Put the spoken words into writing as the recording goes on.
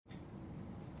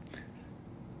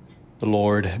The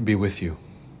Lord be with you.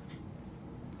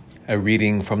 A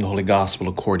reading from the Holy Gospel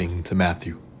according to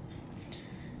Matthew.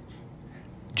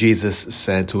 Jesus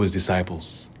said to his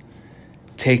disciples,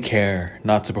 "Take care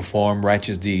not to perform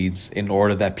righteous deeds in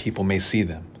order that people may see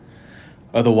them.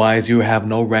 Otherwise you have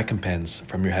no recompense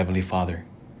from your heavenly Father.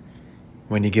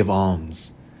 When you give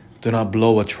alms, do not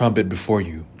blow a trumpet before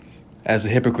you, as the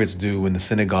hypocrites do in the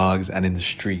synagogues and in the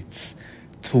streets,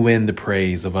 to win the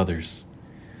praise of others.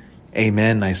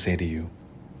 Amen, I say to you,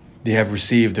 they have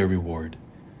received their reward.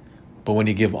 But when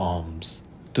you give alms,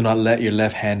 do not let your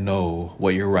left hand know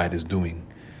what your right is doing,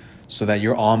 so that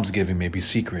your almsgiving may be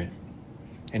secret,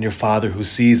 and your Father who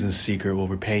sees in secret will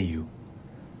repay you.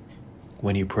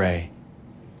 When you pray,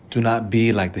 do not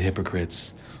be like the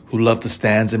hypocrites, who love to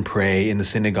stand and pray in the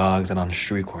synagogues and on the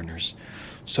street corners,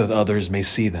 so that others may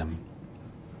see them.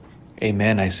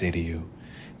 Amen, I say to you,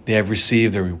 they have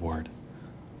received their reward.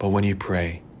 But when you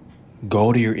pray,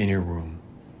 go to your inner room,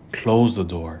 close the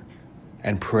door,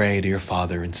 and pray to your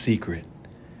Father in secret,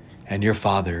 and your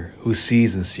Father who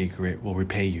sees in secret will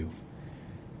repay you.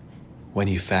 When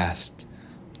you fast,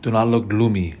 do not look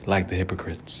gloomy like the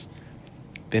hypocrites.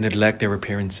 They neglect their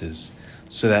appearances,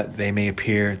 so that they may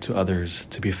appear to others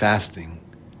to be fasting.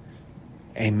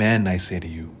 Amen, I say to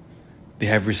you, they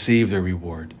have received their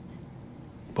reward.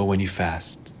 But when you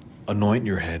fast, anoint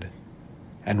your head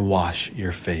and wash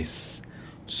your face,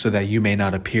 so that you may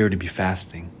not appear to be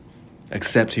fasting,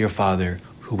 except to your Father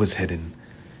who is hidden,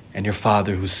 and your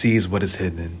Father who sees what is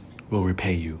hidden will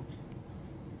repay you."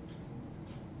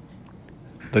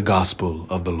 The Gospel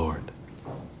of the Lord.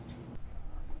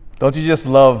 Don't you just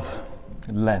love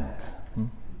Lent?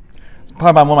 It's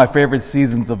probably one of my favorite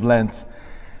seasons of Lent.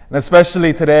 And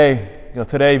especially today,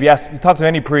 today if you talk to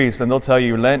any priest, and they'll tell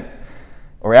you Lent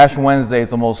or Ash Wednesday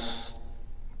is the most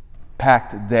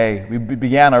packed day. We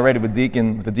began already with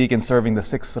the deacon serving the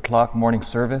 6 o'clock morning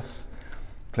service.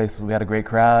 We had a great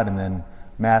crowd, and then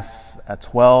Mass at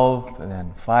 12, and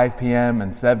then 5 p.m.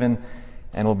 and 7,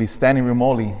 and we'll be standing room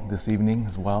only this evening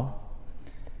as well.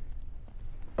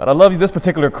 But I love this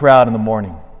particular crowd in the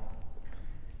morning,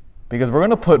 because we're going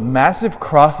to put massive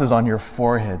crosses on your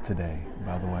forehead today,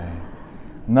 by the way.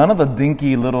 None of the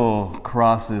dinky little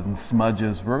crosses and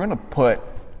smudges. We're going to put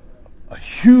a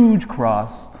huge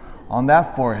cross on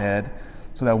that forehead,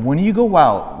 so that when you go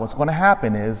out, what's going to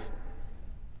happen is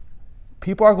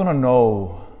people are going to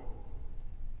know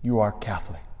you are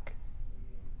Catholic.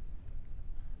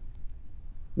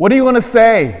 What are you going to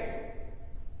say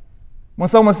when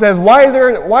someone says, why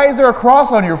is there a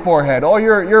cross on your forehead? Oh,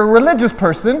 you're a religious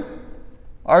person,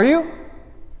 are you?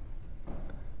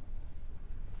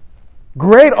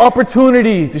 Great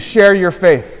opportunity to share your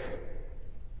faith.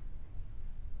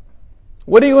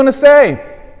 What are you going to say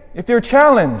if you're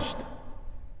challenged?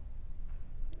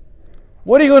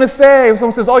 What are you going to say if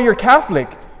someone says, oh, you're Catholic,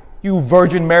 you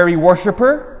Virgin Mary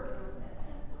worshiper?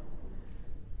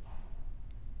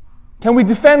 Can we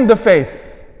defend the faith?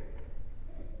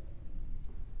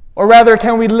 Or rather,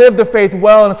 can we live the faith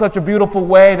well in such a beautiful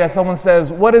way that someone says,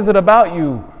 what is it about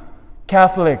you,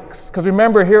 Catholics? Because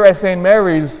remember, here at St.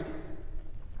 Mary's,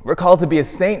 we're called to be a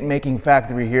saint-making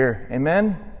factory here.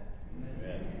 Amen?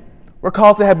 We're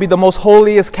called to be the most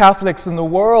holiest Catholics in the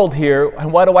world here.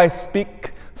 And why do I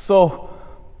speak so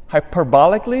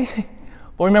hyperbolically?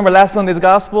 Well, remember last Sunday's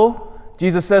gospel?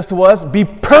 Jesus says to us, be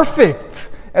perfect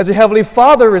as your heavenly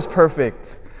Father is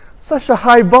perfect. Such a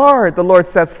high bar the Lord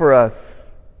sets for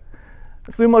us.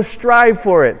 So we must strive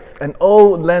for it. And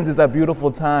Lent is that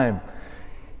beautiful time.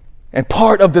 And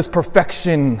part of this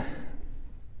perfection,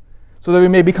 so that we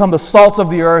may become the salt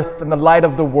of the earth and the light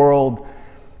of the world,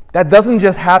 that doesn't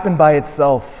just happen by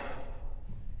itself.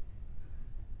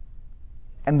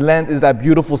 And Lent is that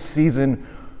beautiful season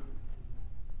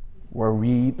where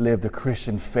we live the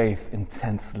Christian faith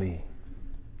intensely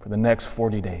for the next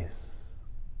 40 days.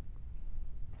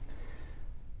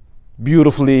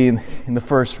 Beautifully, in the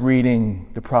first reading,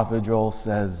 the prophet Joel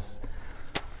says,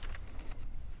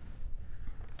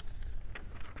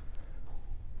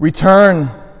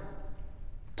 "Return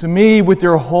to me with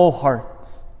your whole heart."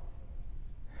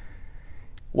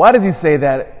 Why does he say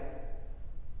that?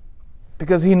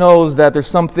 Because he knows that there's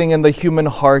something in the human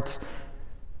heart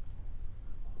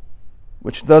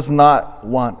which does not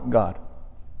want God.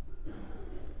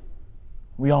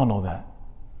 We all know that.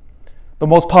 The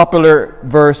most popular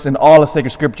verse in all of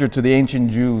sacred scripture to the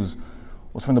ancient Jews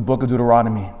was from the book of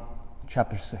Deuteronomy,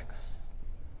 chapter 6.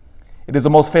 It is the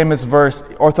most famous verse.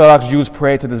 Orthodox Jews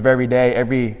pray to this very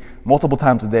day, multiple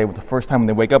times a day, with the first time when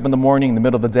they wake up in the morning, in the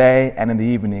middle of the day, and in the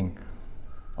evening.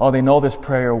 Oh, they know this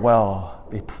prayer well.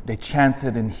 They chant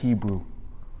it in Hebrew.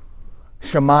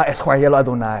 Shema Israel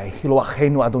Adonai, Hilo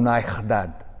Achenu Adonai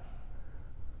Chadad.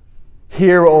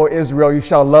 Hear, O Israel, you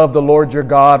shall love the Lord your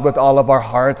God with all of our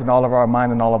heart and all of our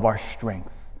mind and all of our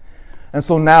strength. And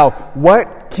so now,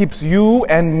 what keeps you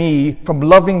and me from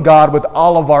loving God with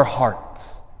all of our heart?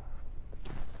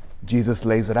 Jesus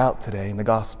lays it out today in the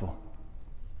gospel.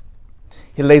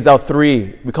 He lays out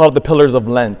three. We call it the pillars of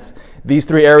Lent. These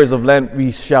three areas of Lent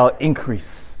we shall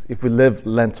increase if we live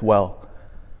Lent well.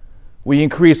 We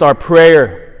increase our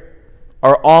prayer,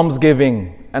 our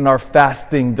almsgiving, and our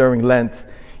fasting during Lent.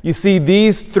 You see,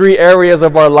 these three areas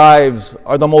of our lives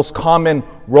are the most common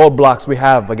roadblocks we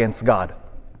have against God.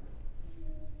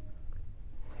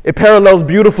 It parallels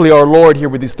beautifully our Lord here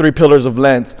with these three pillars of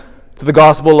Lent to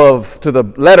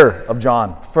the letter of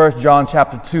John. 1 John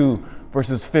chapter 2,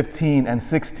 verses 15 and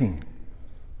 16.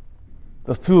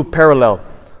 Those two parallel.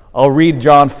 I'll read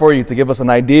John for you to give us an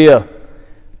idea.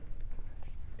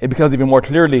 It becomes even more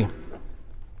clearly.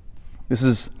 This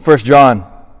is 1 John.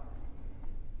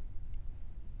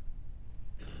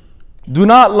 Do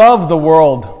not love the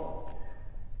world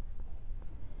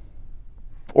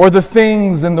or the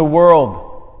things in the world.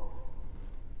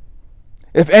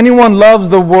 If anyone loves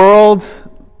the world,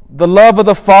 the love of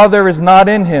the Father is not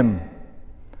in him.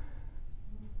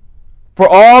 For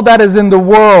all that is in the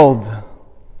world,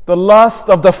 the lust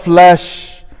of the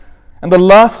flesh and the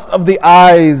lust of the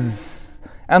eyes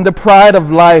and the pride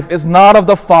of life is not of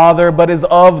the Father, but is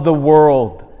of the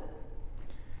world.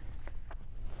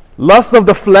 Lust of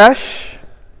the flesh,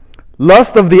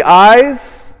 lust of the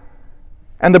eyes,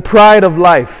 and the pride of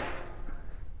life.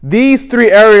 These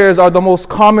three areas are the most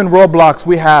common roadblocks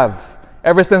we have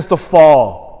ever since the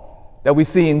fall that we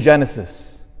see in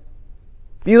Genesis.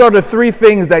 These are the three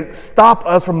things that stop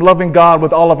us from loving God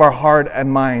with all of our heart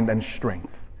and mind and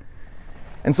strength.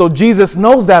 And so Jesus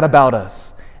knows that about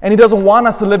us. And He doesn't want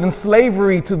us to live in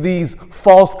slavery to these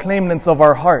false claimants of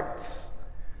our hearts.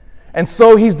 And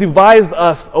so He's devised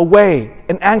us a way,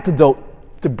 an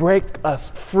antidote to break us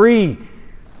free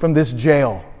from this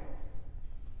jail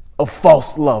of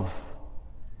false love.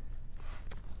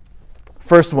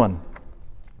 First one,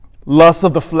 lust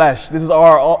of the flesh. This is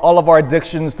all of our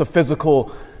addictions to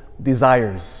physical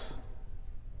desires.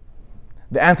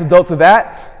 The antidote to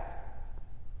that,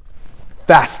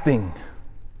 fasting.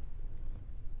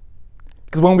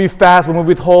 Because when we fast, when we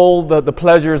withhold the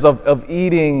pleasures of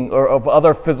eating or of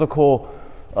other physical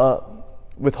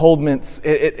withholdments,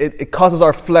 it causes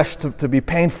our flesh to be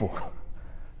painful.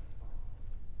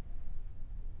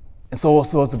 And so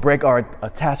also to break our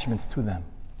attachments to them.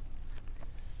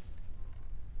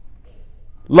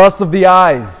 Lust of the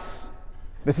eyes.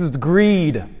 This is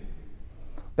greed.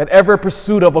 That ever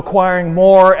pursuit of acquiring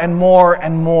more and more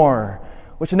and more,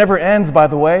 which never ends, by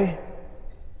the way.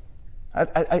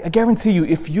 I guarantee you,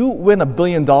 if you win $1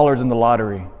 billion in the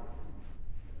lottery,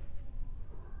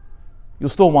 you'll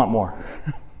still want more.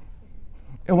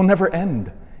 It will never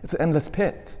end. It's an endless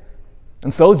pit.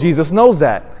 And so Jesus knows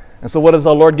that. And so what does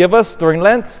our Lord give us during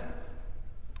Lent?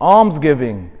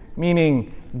 Almsgiving,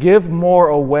 meaning give more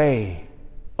away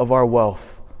of our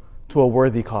wealth to a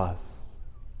worthy cause.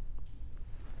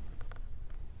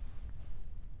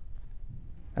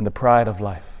 And the pride of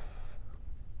life.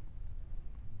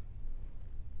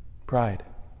 Pride.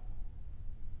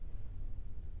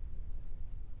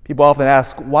 People often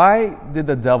ask, why did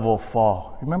the devil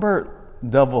fall? Remember,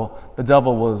 the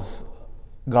devil was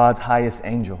God's highest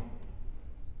angel.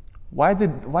 Why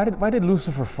did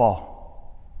Lucifer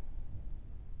fall?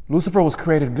 Lucifer was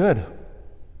created good.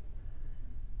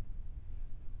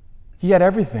 He had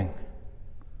everything.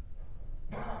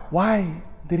 Why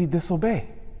did he disobey?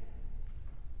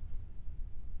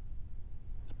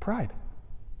 It's pride.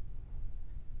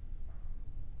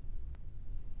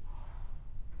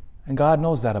 And God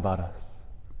knows that about us.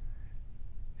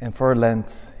 And for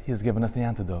Lent, He has given us the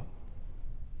antidote.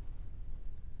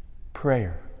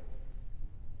 Prayer.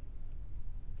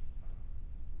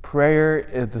 Prayer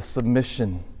is the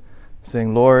submission,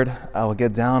 saying, Lord, I will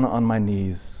get down on my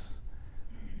knees,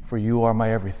 for you are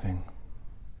my everything.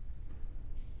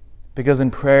 Because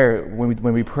in prayer,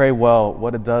 when we pray well,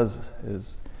 what it does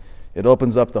is it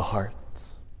opens up the heart.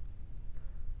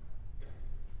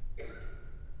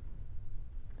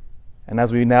 And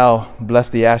as we now bless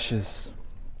the ashes,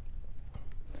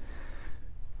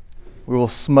 we will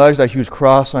smudge that huge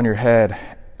cross on your head.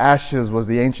 Ashes was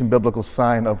the ancient biblical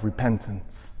sign of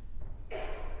repentance.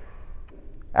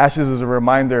 Ashes is a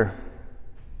reminder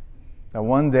that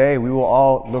one day we will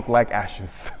all look like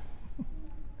ashes.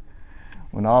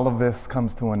 When all of this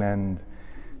comes to an end,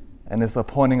 and it's the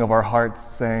pointing of our hearts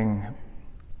saying,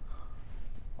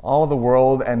 all of the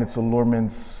world and its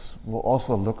allurements will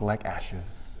also look like ashes.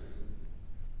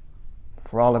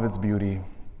 For all of its beauty,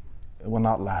 it will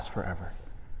not last forever.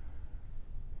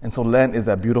 And so Lent is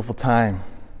that beautiful time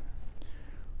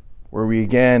where we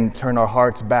again turn our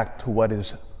hearts back to what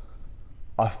is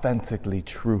authentically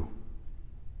true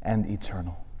and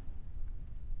eternal.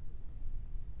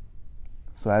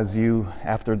 So as you,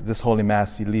 after this Holy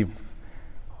Mass, you leave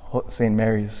St.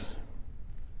 Mary's,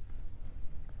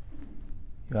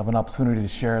 you have an opportunity to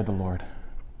share the Lord,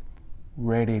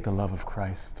 radiate the love of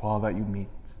Christ to all that you meet,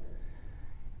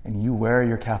 and you wear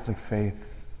your Catholic faith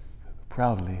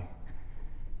proudly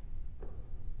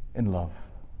in love.